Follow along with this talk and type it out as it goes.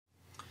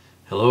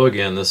Hello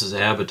again, this is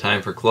Ab, A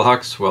Time for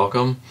Clocks.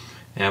 Welcome,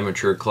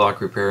 Amateur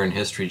Clock Repair and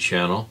History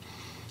channel,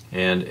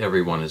 and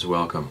everyone is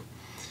welcome.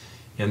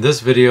 In this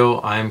video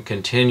I'm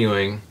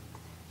continuing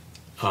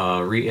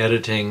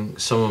re-editing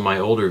some of my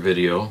older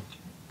video,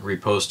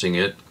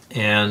 reposting it,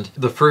 and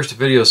the first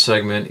video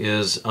segment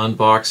is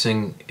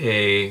unboxing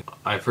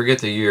I forget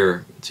the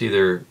year, it's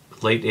either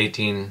late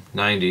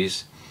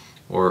 1890s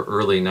or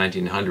early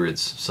 1900s,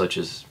 such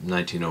as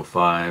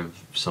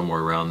 1905,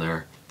 somewhere around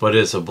there. But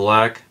it's a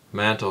Black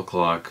Mantel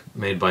clock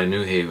made by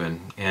New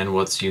Haven, and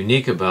what's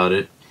unique about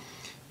it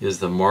is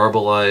the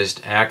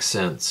marbleized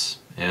accents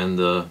and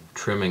the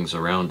trimmings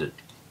around it.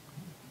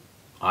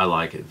 I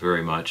like it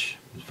very much.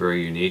 It's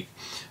very unique.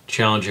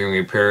 Challenging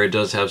repair. It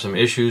does have some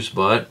issues,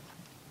 but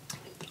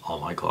all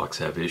my clocks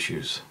have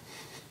issues.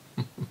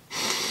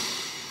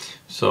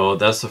 So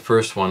that's the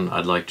first one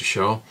I'd like to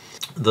show.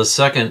 The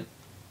second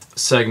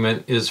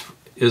segment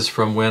is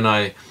from when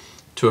I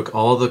took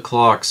all the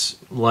clocks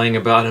laying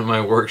about in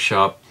my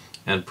workshop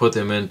and put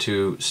them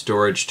into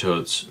storage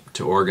totes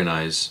to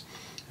organize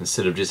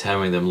instead of just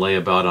having them lay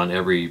about on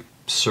every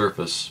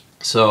surface.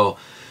 So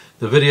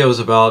the video is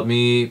about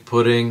me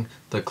putting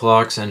the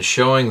clocks and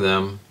showing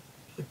them,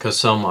 because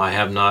some I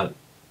have not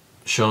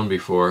shown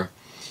before,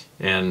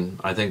 and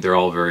I think they're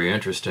all very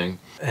interesting,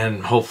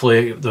 and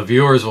hopefully the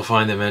viewers will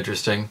find them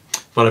interesting.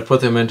 But I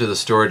put them into the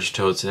storage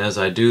totes, and as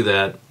I do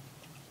that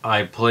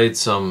I played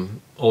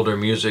some older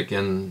music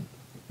in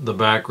the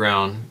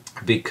background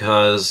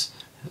because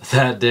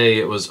that day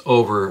it was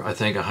over, I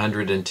think,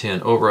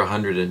 110, over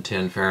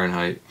 110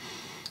 Fahrenheit,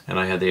 and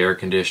I had the air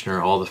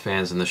conditioner, all the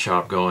fans in the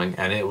shop going,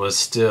 and it was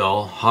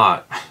still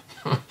hot.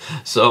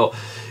 So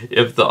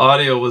if the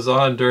audio was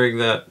on during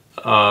that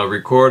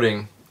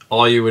recording,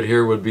 all you would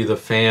hear would be the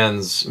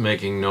fans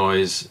making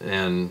noise,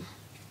 and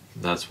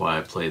that's why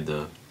I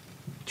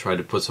tried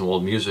to put some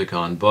old music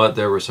on. But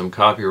there were some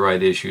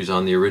copyright issues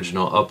on the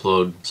original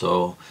upload,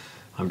 so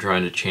I'm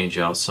trying to change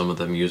out some of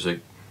the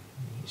music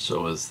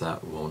so as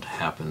that won't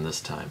happen this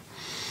time.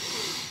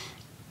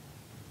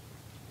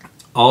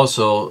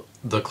 Also,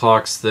 the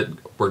clocks that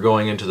were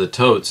going into the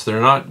totes,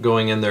 they're not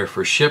going in there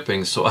for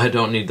shipping, so I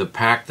don't need to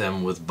pack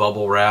them with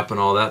bubble wrap and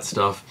all that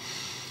stuff,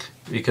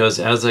 because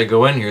as I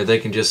go in here they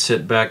can just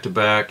sit back to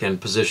back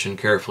and position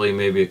carefully,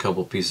 maybe a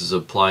couple pieces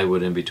of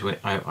plywood in between,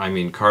 I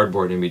mean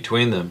cardboard in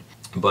between them.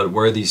 But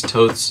where these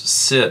totes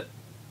sit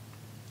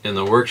in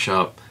the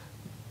workshop,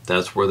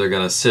 that's where they're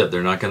going to sit.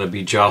 They're not going to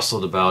be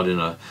jostled about in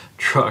a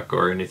truck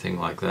or anything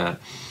like that.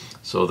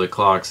 So the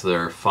clocks,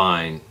 they're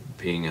fine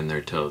being in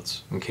their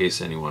totes, in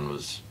case anyone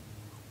was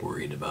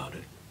worried about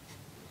it.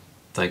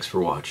 Thanks for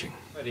watching.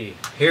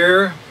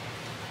 Here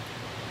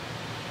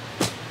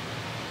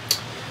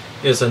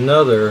is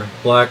another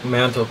Black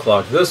Mantel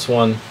clock. This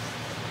one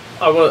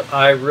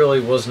I really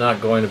was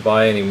not going to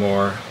buy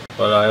anymore,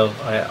 but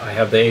I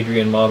have the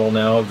Adrian model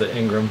now, the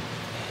Ingram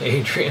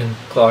Adrian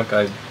clock.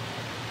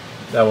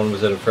 That one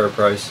was at a fair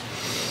price,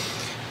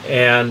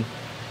 and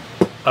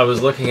I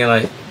was looking and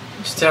I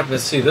just happened to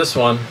see this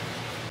one.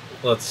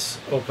 Let's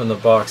open the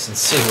box and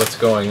see what's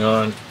going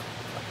on.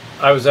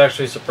 I was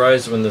actually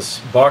surprised when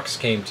this box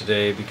came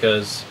today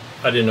because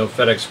I didn't know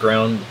FedEx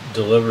Ground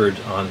delivered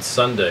on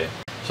Sunday.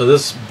 So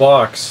this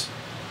box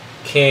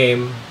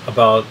came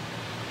about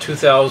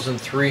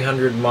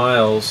 2,300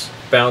 miles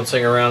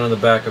bouncing around in the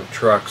back of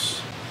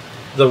trucks.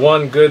 The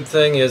one good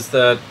thing is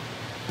that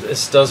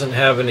this doesn't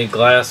have any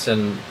glass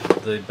in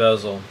the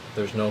bezel.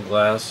 There's no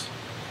glass,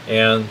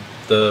 and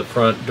the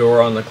front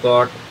door on the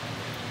clock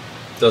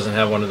doesn't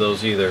have one of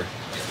those either.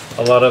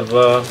 A lot of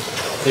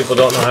people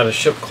don't know how to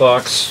ship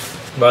clocks.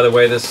 By the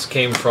way, this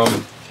came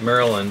from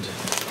Maryland.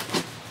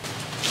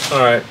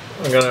 Alright,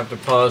 I'm gonna have to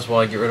pause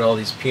while I get rid of all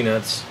these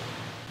peanuts.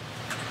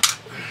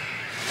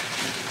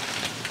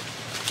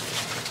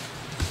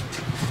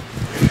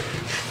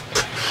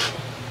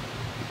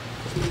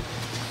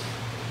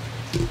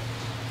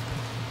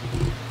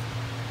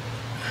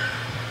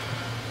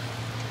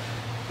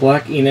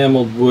 Black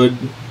enameled wood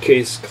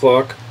case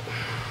clock,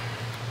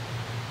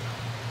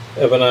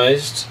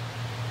 ebonized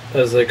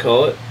as they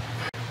call it.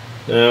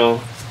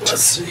 Now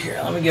let's see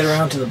here, let me get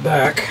around to the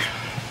back.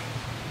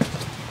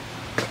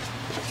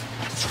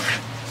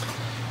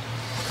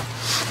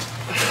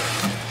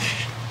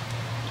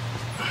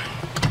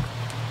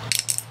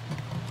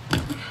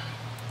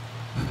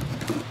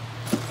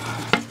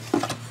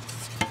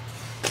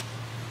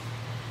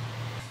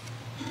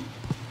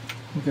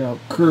 Look how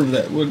curved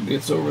that wood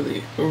gets over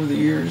the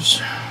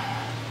years.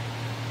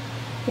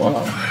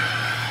 Wow.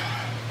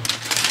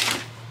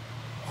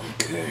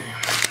 Okay.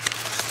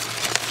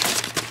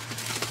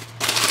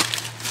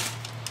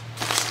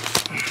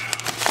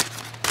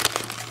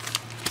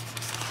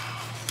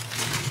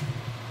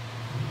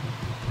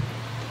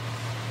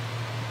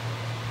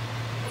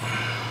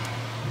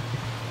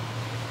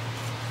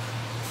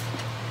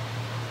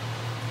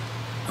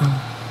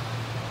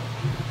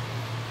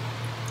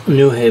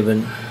 New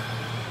Haven.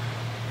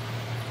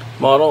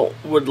 Model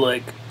Wood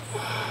Lake.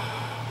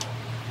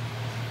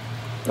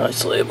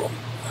 Nice label.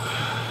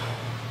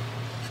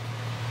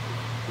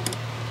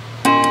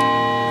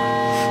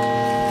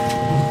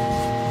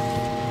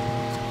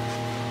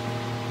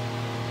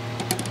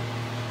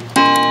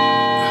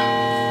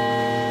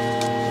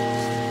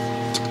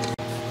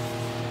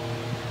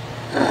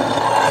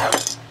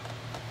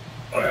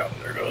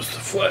 There goes the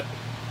foot.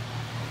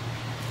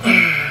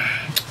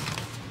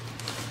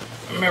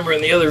 Remember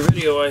in the other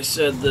video I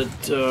said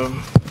that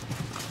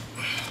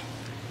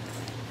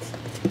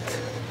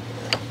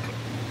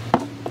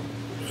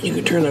you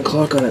can turn the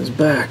clock on its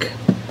back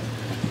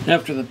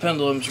after the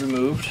pendulum's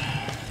removed.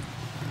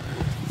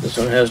 This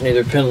one has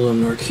neither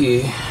pendulum nor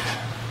key.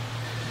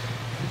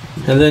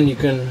 And then you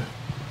can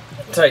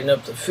tighten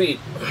up the feet.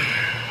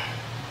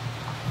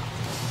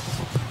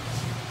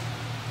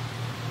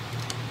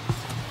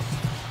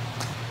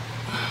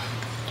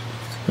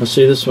 Now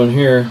see this one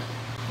here,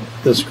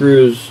 the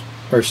screws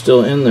are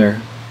still in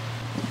there.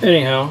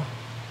 Anyhow,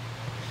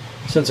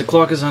 since the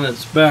clock is on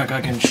its back, I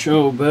can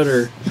show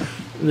better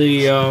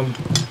the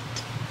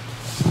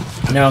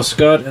now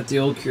Scott at the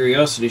old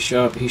Curiosity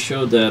Shop, he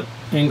showed that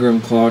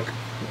Ingram clock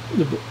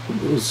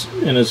was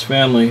in his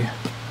family,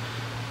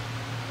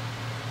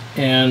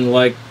 and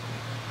like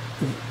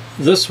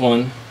this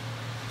one,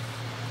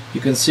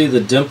 you can see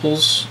the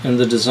dimples in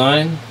the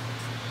design,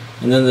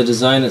 and then the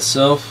design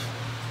itself,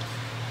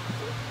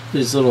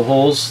 these little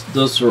holes,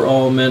 those were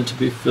all meant to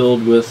be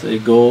filled with a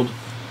gold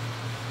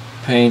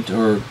paint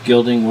or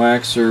gilding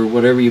wax or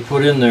whatever you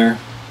put in there,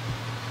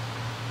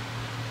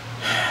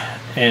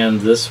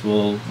 and this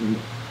will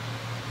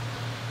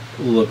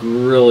look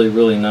really,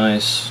 really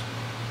nice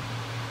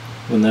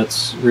when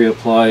that's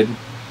reapplied.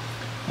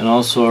 And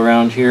also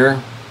around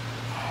here,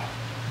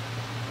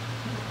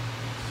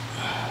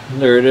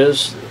 there it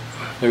is,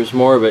 there's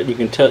more of it. You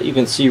can tell, you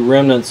can see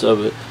remnants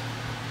of it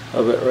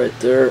right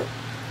there.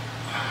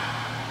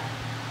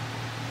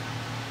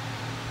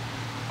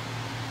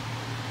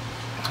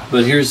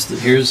 But here's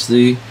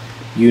the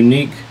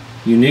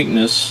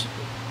uniqueness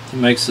that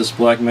makes this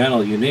Black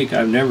Mantel unique.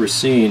 I've never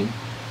seen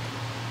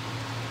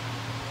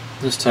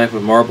this type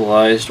of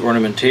marbleized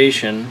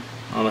ornamentation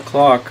on a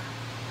clock.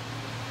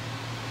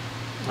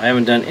 I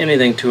haven't done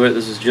anything to it.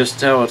 This is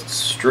just how it's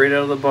straight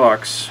out of the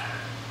box.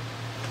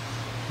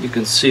 You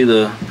can see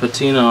the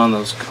patina on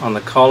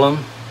the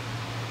column,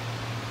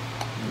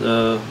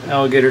 the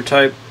alligator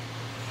type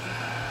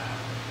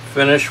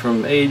finish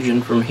from age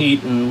and from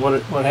heat and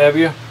what have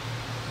you.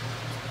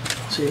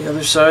 See the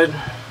other side,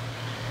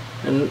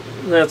 and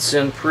that's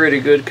in pretty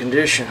good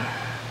condition.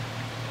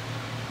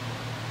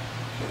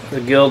 The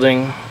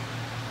gilding,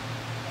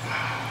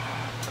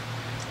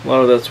 a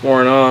lot of that's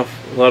worn off,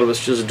 a lot of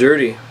it's just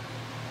dirty.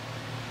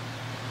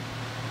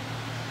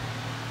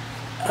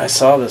 I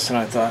saw this and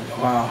I thought,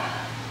 wow,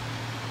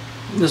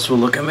 this will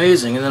look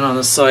amazing. And then on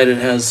the side it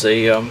has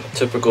a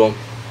typical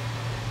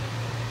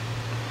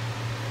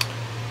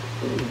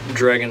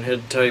dragon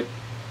head type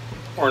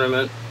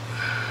ornament.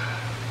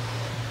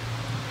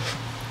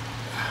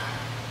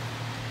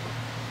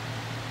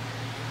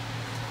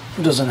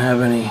 It doesn't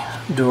have any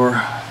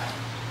door.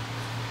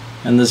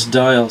 And this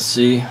dial,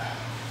 see,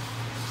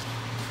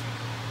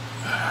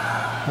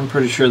 I'm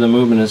pretty sure the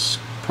movement is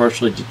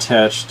partially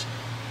detached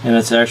and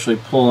it's actually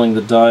pulling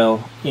the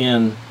dial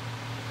in.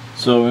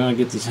 So when I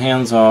get these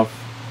hands off,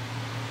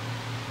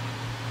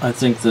 I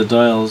think the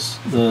dial's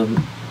well,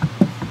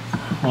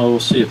 we'll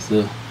see if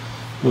the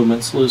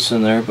movement's loose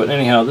in there. But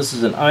anyhow, this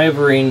is an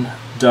ivorine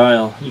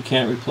dial. You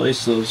can't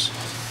replace those.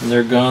 When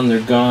they're gone,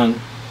 they're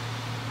gone.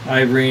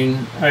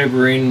 Ivorine,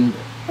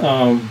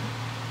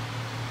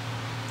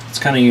 it's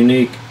kind of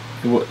unique.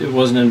 It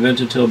wasn't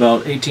invented till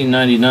about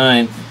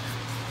 1899,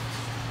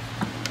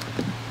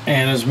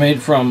 and it's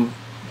made from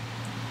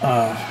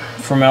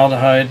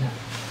formaldehyde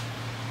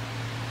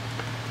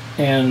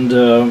and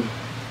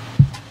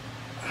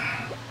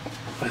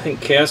I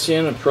think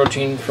casein, a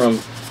protein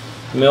from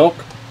milk.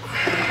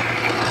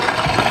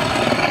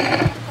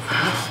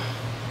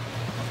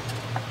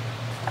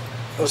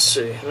 Let's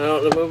see.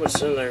 No, the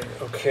movement's in there.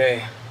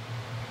 Okay.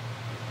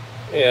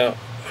 Yeah,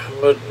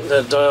 but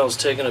that dial's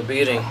taking a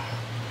beating.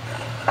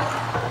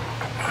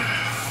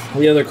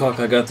 The other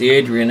clock I got, the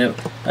Adrian, I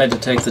had to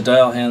take the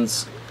dial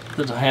hands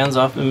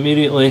off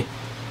immediately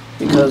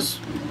because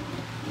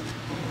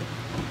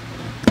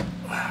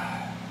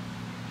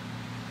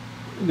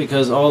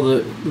all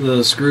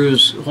the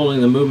screws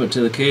holding the movement to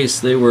the case,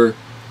 they were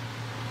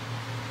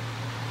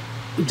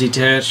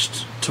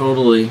detached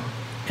totally,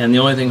 and the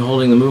only thing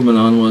holding the movement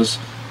on was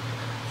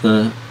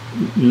the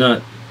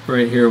nut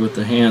right here with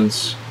the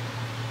hands.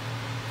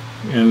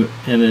 And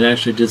it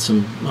actually did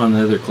some, on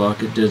the other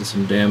clock, it did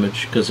some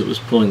damage because it was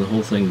pulling the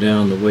whole thing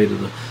down. The weight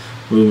of the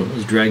movement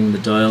was dragging the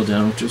dial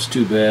down, which was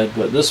too bad.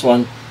 But this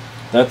one,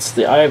 that's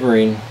the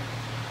ivorine.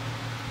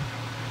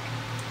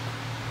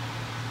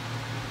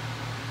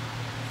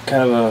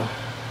 Kind of a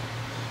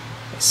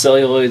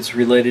celluloids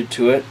related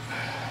to it,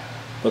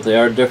 but they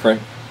are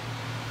different.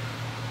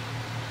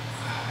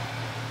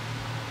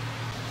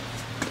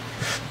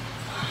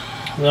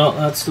 Well,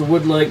 that's the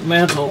wood-like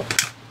mantle,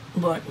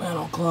 Black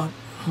Mantel clock.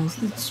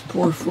 Its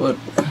poor foot.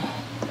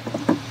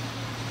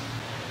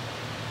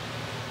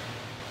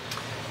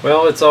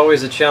 Well, it's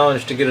always a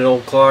challenge to get an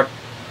old clock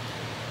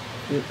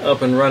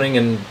up and running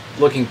and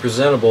looking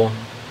presentable,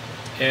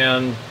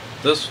 and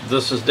this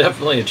is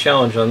definitely a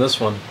challenge on this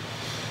one.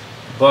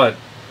 But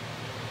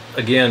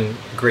again,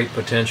 great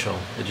potential.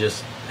 It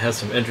just has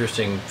some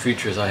interesting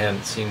features I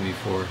hadn't seen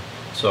before.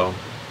 So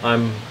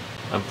I'm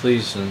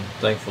pleased and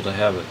thankful to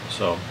have it.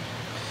 So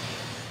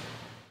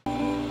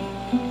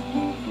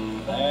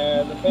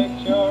there's a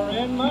picture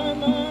in my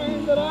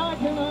mind that I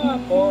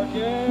cannot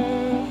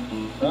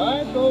forget.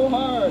 Tried so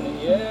hard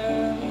and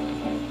yet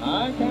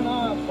I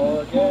cannot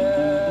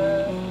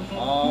forget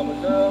of a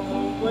girl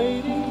who's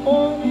waiting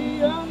for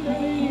me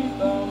underneath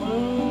the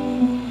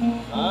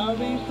moon. I'll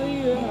be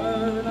seeing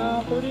her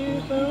now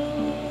pretty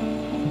soon.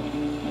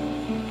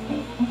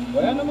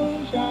 When the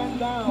moon shines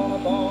down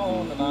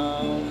upon the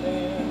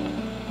mountain,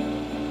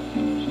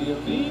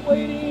 she'll be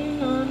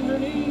waiting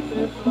underneath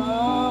its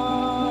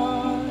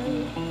light,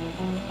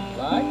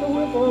 like the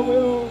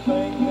whippoorwill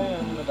sings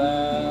in the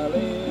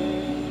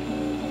valley.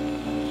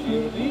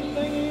 She'll be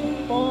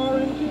singing far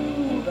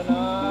into the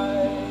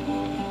night.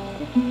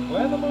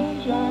 When the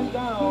moon shines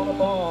down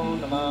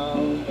upon the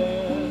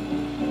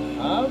mountain,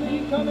 I'll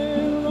be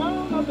coming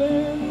around the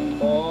bend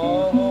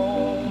for home.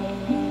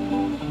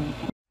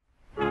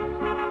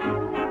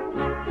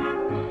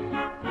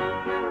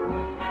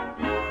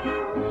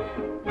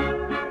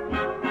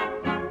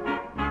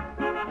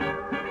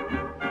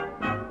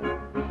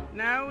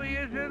 Now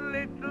here's a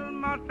little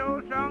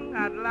motto song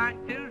I'd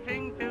like to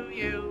sing to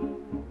you.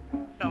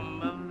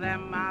 Some of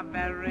them are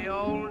very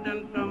old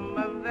and some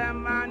of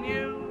them are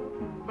new.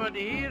 But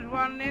here's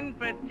one in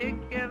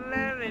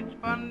particular, it's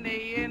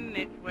funny in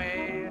its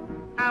way.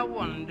 I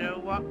wonder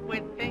what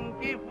we'd think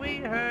if we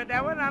heard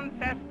our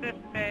ancestors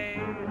say,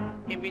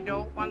 if you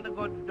don't want the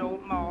goods,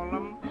 don't maul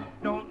 'em,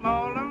 don't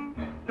maul 'em,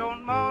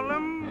 don't maul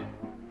 'em.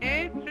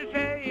 It's a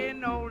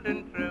saying old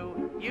and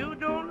true. You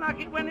don't like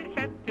it when it's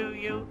said to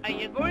you. Are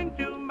you going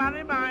to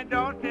marry my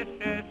daughter,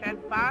 sir?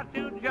 Said Pa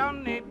to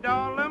Johnny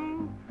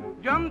Dollum.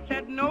 John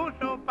said no,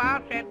 so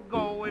Pa said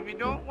go. If you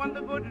don't want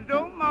the goods,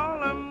 don't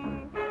maul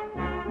 'em.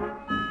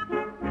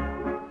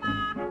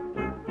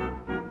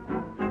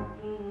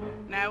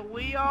 Now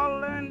we all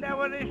learned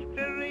our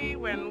history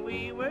when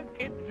we were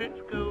kids at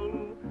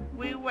school.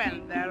 We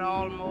went there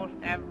almost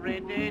every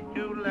day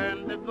to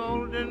learn the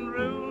golden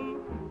rule.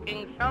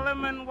 King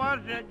Solomon was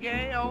a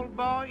gay old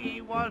boy,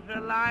 he was a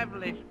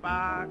lively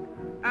spark.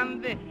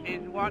 And this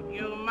is what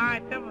you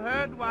might have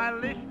heard while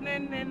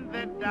listening in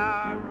the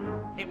dark.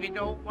 If you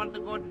don't want the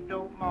goods,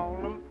 don't maul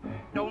 'em,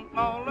 don't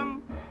maul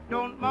 'em,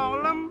 don't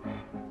maul 'em.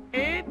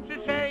 It's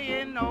a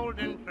saying old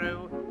and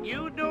true.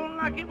 You don't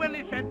like it when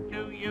it's said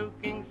to you.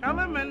 King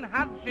Solomon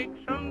had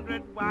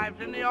 600 wives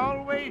and he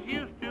always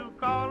used to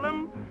call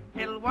 'em,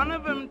 till one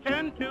of 'em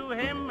turned to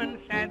him and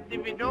said,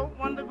 if you don't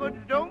want the goods,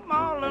 don't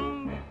maul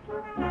 'em.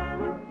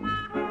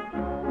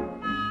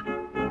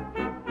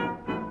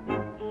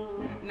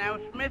 Now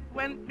Smith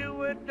went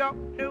to a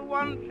doctor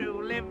once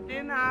who lived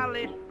in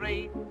Harley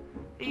Street.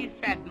 He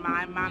said,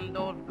 my man,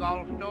 those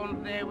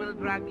gallstones, they will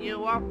drag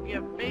you off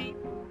your feet.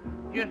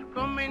 Just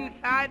come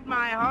inside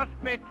my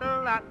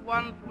hospital at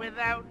once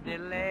without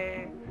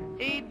delay.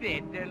 He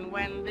did, and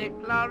when they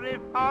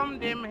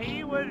chloroformed him,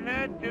 he was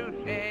heard to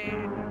say,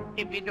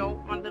 if you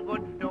don't want the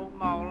goods, don't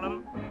maul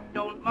 'em,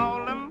 don't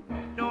maul 'em,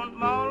 don't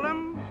maul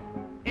 'em.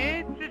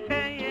 It's a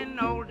saying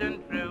old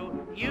and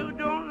true. You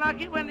don't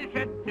like it when it's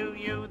said to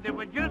you. They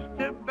were just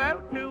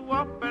about to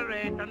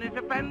operate on his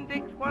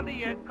appendix, what do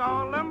you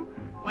call 'em?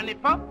 When he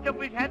popped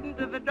up his head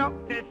into the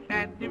doctor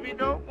said, if you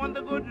don't want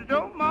the goods,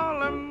 don't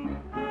maul 'em.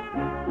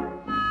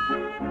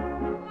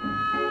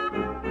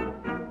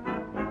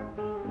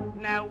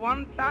 Now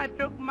once I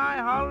took my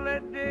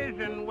holidays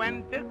and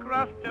went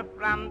across to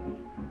France.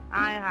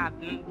 I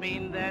hadn't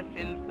been there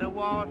since the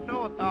war,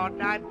 so thought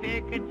I'd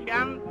take a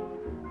chance.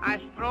 I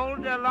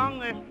strolled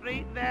along a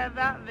street there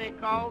that they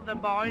call the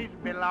Boys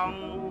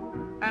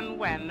Belong. And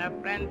when a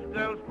French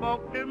girl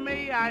spoke to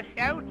me, I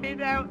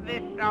shouted out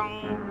this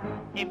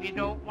song. If you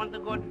don't want the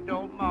goods,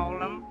 don't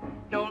maul 'em,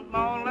 don't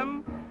maul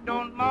 'em,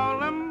 don't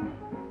maul 'em.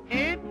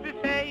 It's a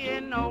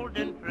saying old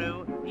and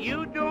true.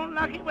 You don't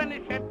like it when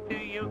it's said to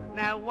you.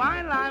 Now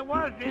while I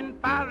was in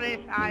Paris,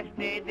 I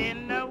stayed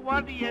in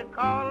what do you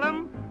call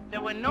 'em?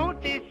 There were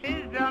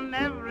notices on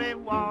every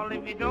wall.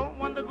 If you don't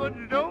want the goods,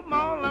 don't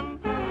maul 'em.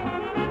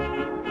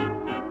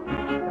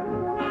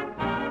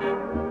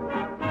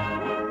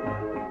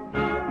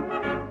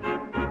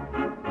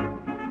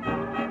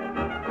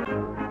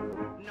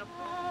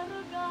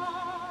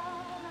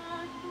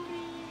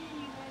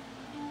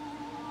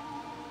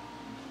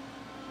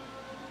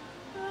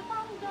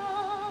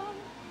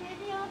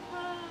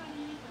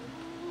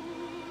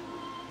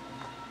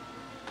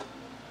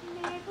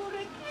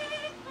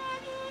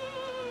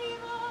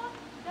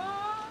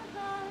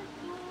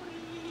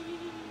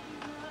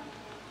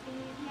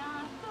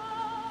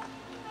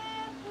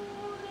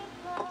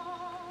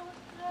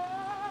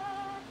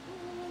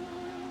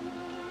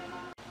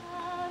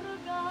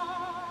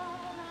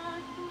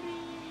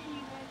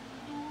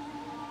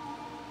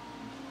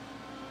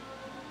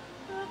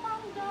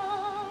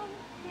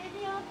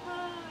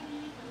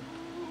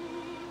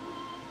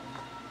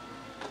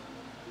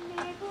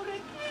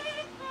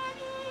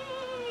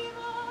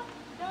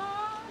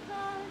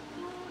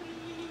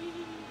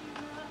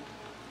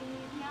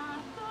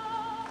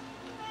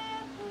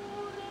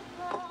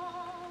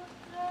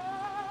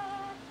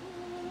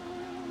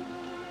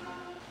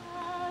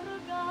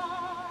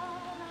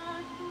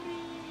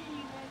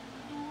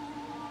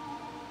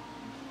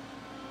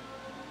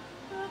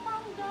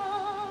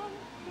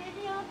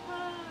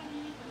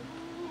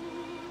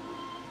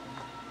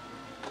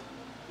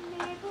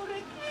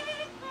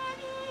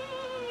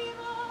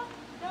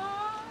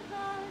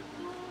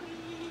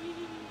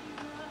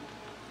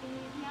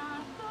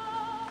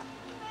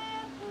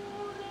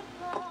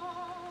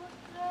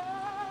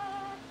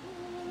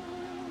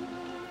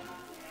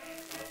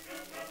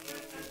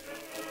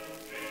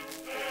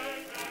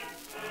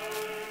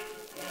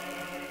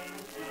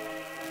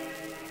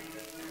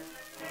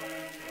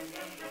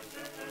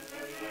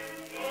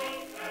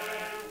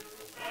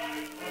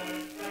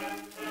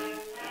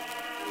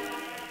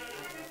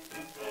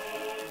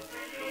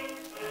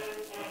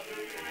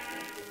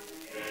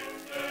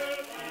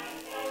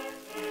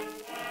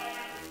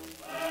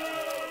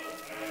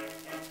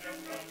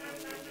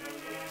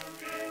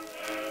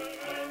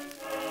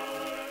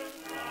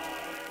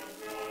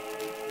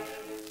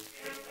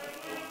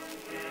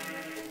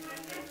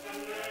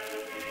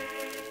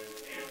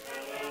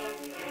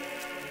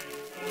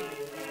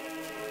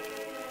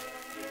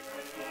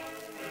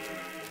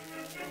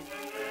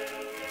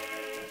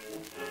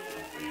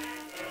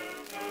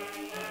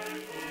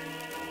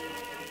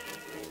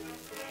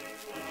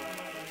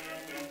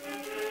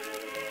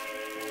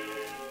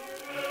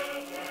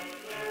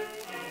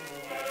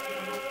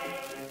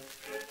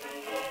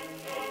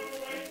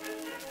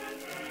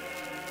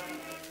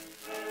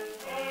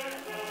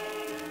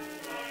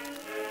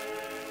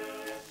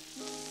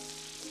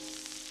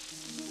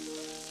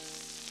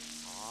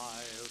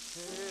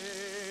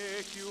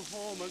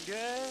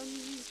 again,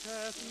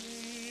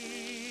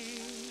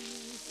 Kathleen,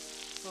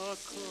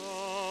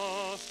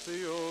 across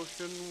the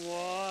ocean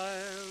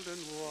wild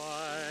and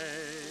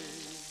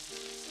wide,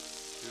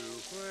 to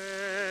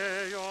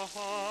where your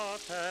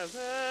heart has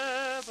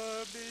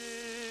ever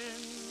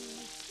been,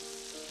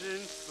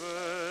 since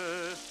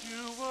first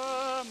you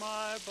were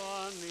my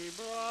bonny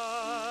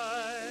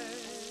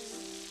bride.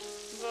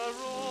 The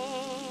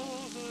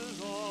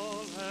roses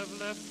all have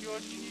left your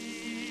cheek,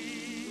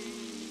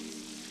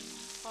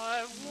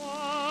 I've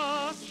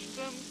watched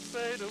them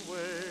fade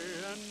away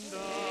and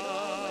die.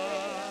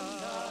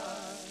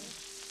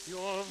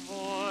 Your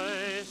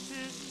voice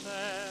is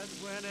sad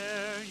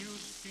whene'er you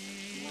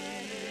speak,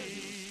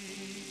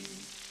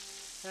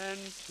 and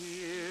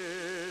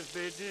tears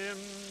bedim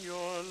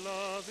your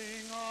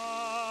loving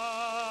eyes.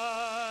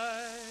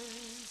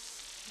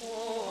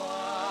 Oh,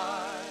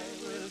 I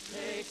will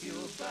take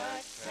you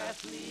back,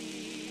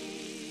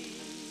 Kathleen,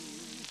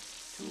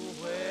 to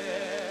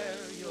where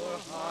your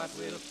heart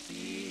will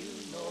feel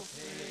no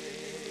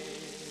pain.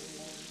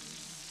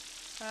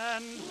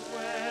 And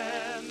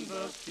when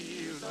the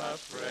fields are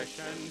fresh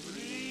and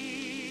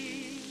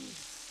green,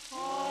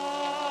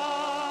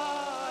 I'll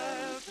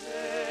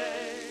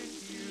take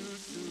you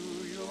to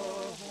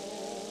your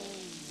home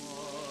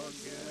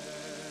again.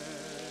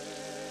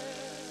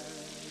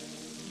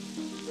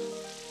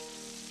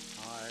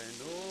 I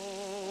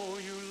know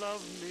you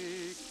love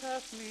me,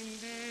 Kathleen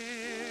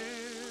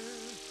dear.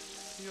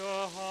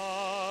 Your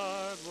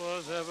heart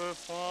was ever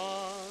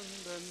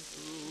fond and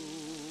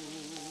true.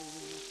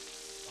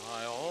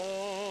 I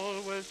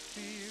always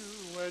feel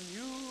when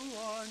you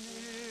are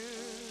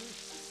near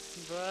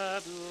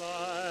that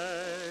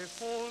life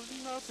holds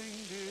nothing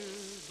dear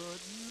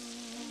but you.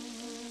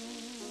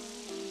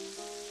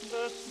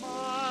 The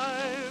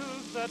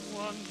smiles that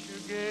once you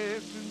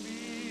gave to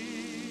me,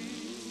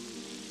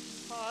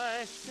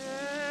 I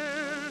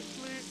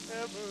scarcely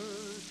ever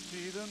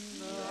see them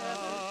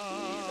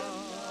now.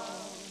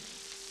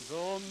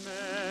 Though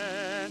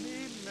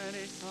many,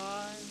 many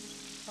times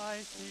I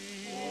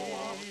see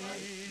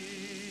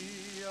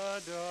a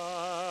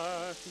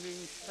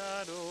darkening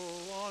shadow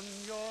on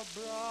your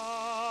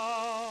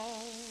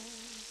brow.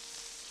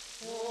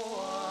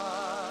 Oh,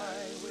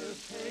 I will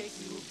take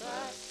you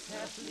back,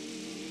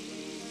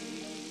 Kathleen,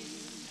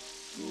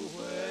 to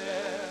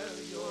where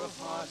your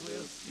heart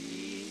will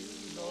feel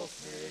no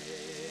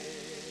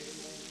pain.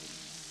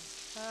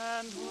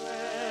 And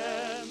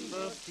when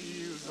the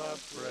fields are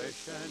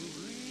fresh and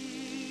green,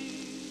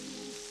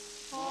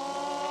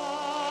 I'll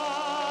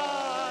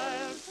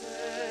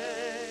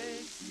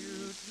take you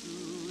to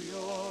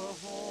your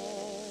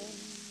home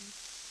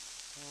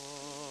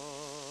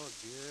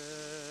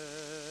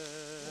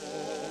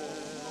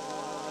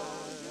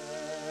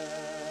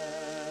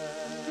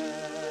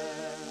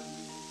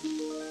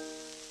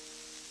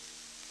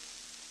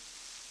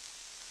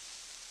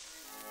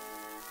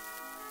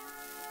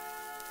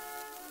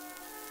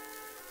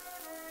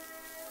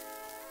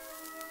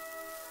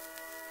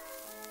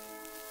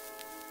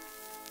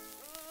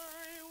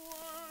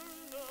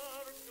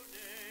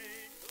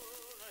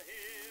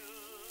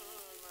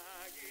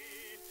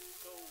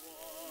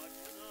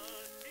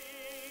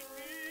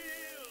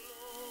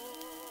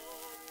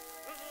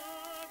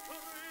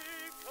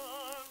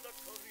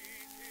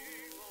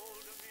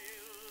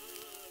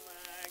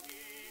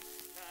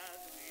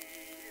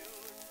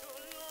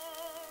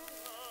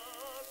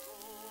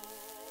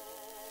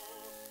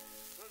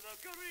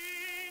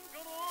green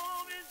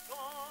grove is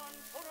gone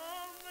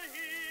from the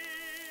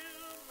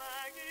hill,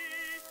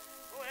 Maggie,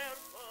 where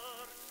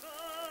first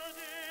the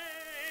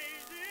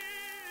daisies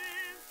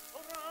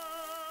sprung.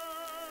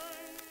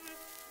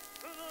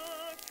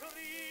 The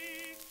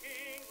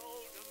creaking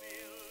old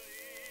mill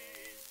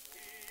is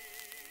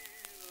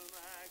still,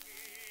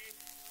 Maggie,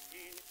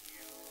 since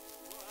you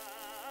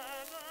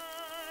and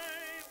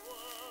I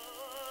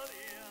were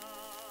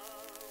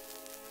young.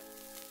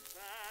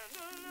 And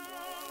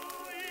now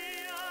we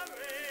are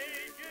ready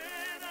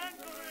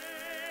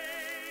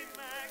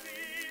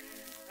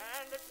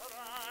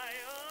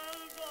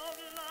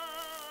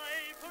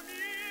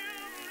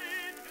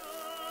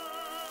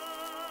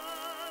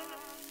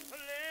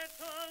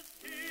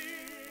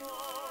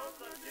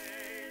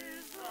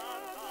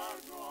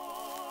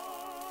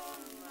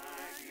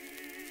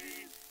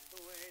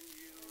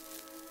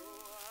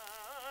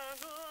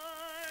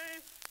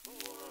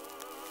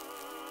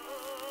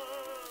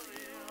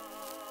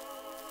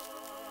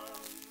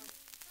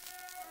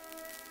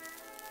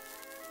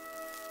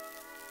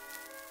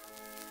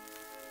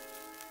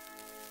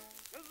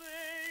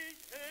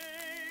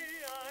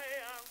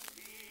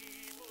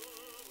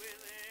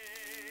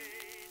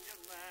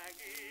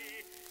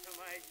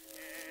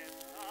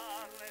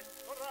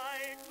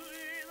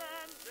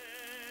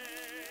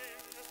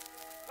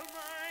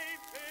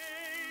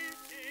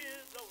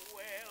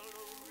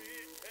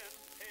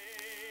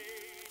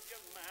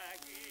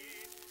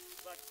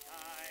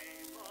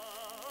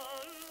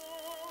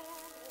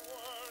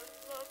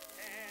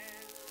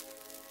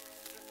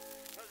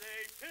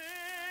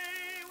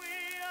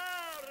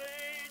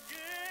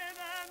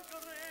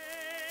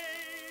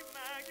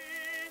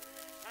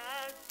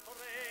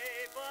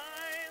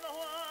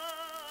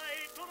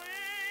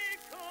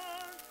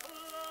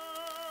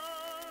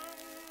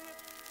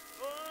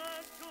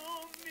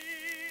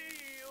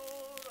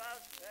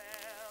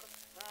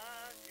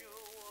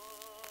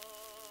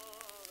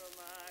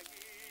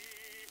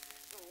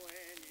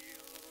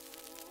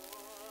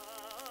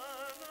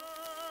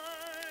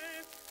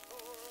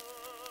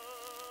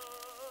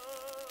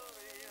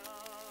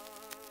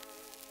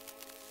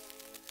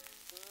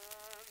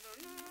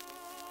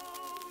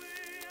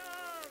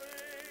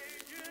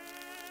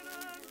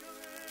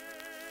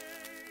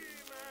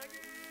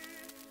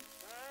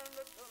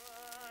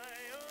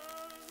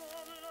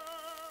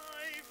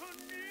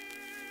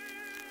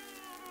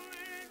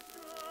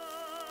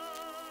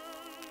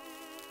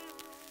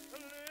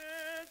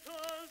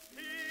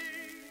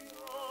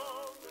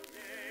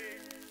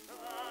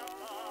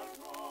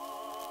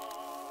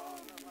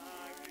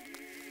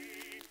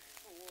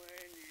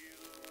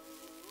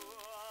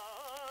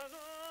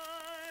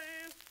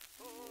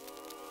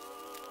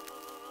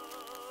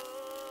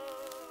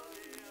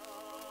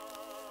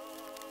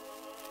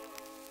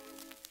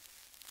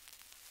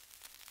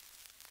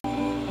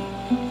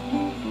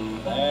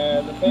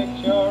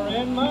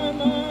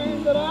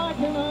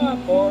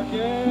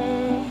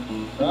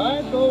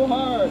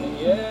heart, and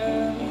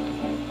yet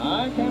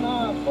I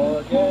cannot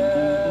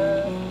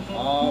forget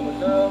of a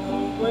girl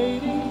who's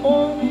waiting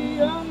for me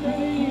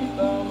underneath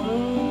the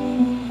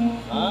moon.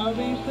 I'll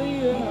be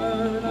seeing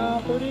her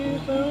now pretty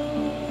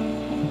soon.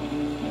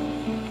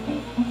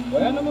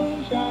 When the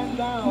moon shines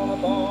down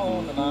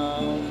upon the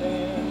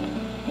mountain,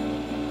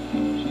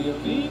 she'll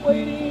be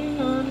waiting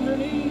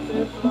underneath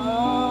its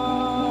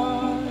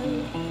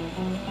light,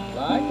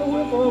 like the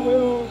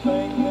whippoorwill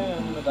sings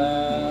in the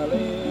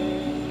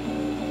valley.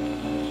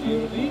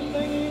 She'll be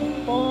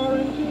singing far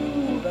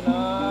into the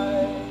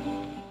night.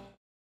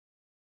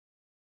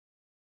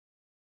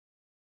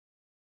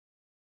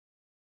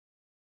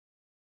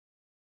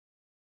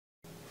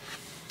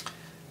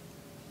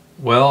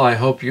 Well, I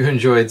hope you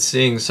enjoyed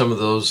seeing some of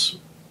those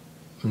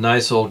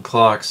nice old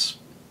clocks.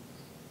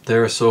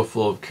 They're so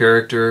full of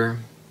character,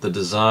 the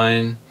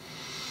design.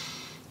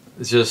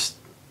 It's just,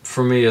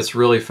 for me, it's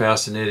really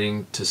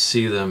fascinating to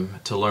see them,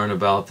 to learn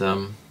about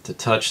them, to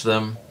touch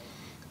them.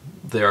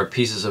 They are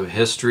pieces of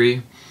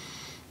history.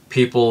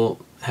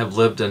 People have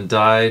lived and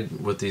died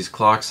with these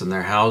clocks in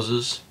their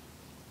houses.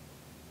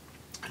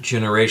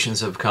 Generations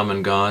have come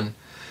and gone.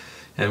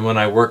 And when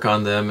I work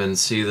on them and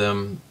see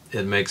them,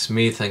 it makes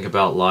me think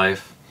about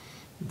life,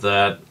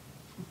 that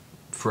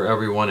for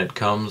everyone it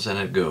comes and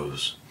it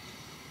goes,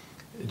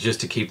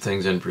 just to keep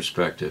things in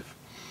perspective.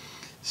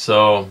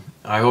 So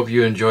I hope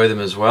you enjoy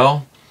them as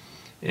well,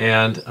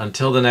 and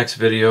until the next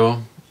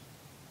video,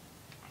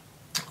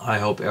 I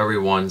hope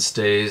everyone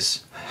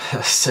stays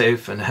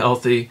safe and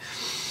healthy,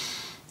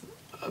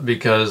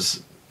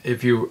 because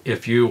if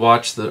you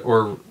watch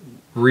or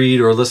read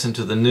or listen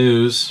to the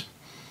news,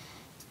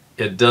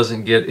 it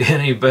doesn't get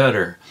any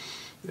better.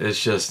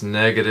 It's just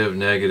negative,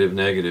 negative,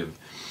 negative.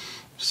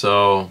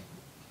 So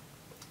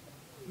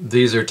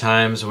these are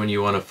times when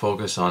you want to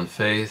focus on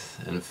faith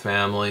and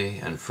family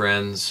and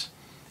friends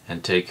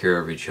and take care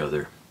of each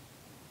other.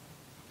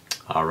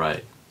 All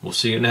right, we'll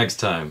see you next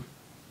time.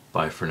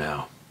 Bye for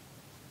now.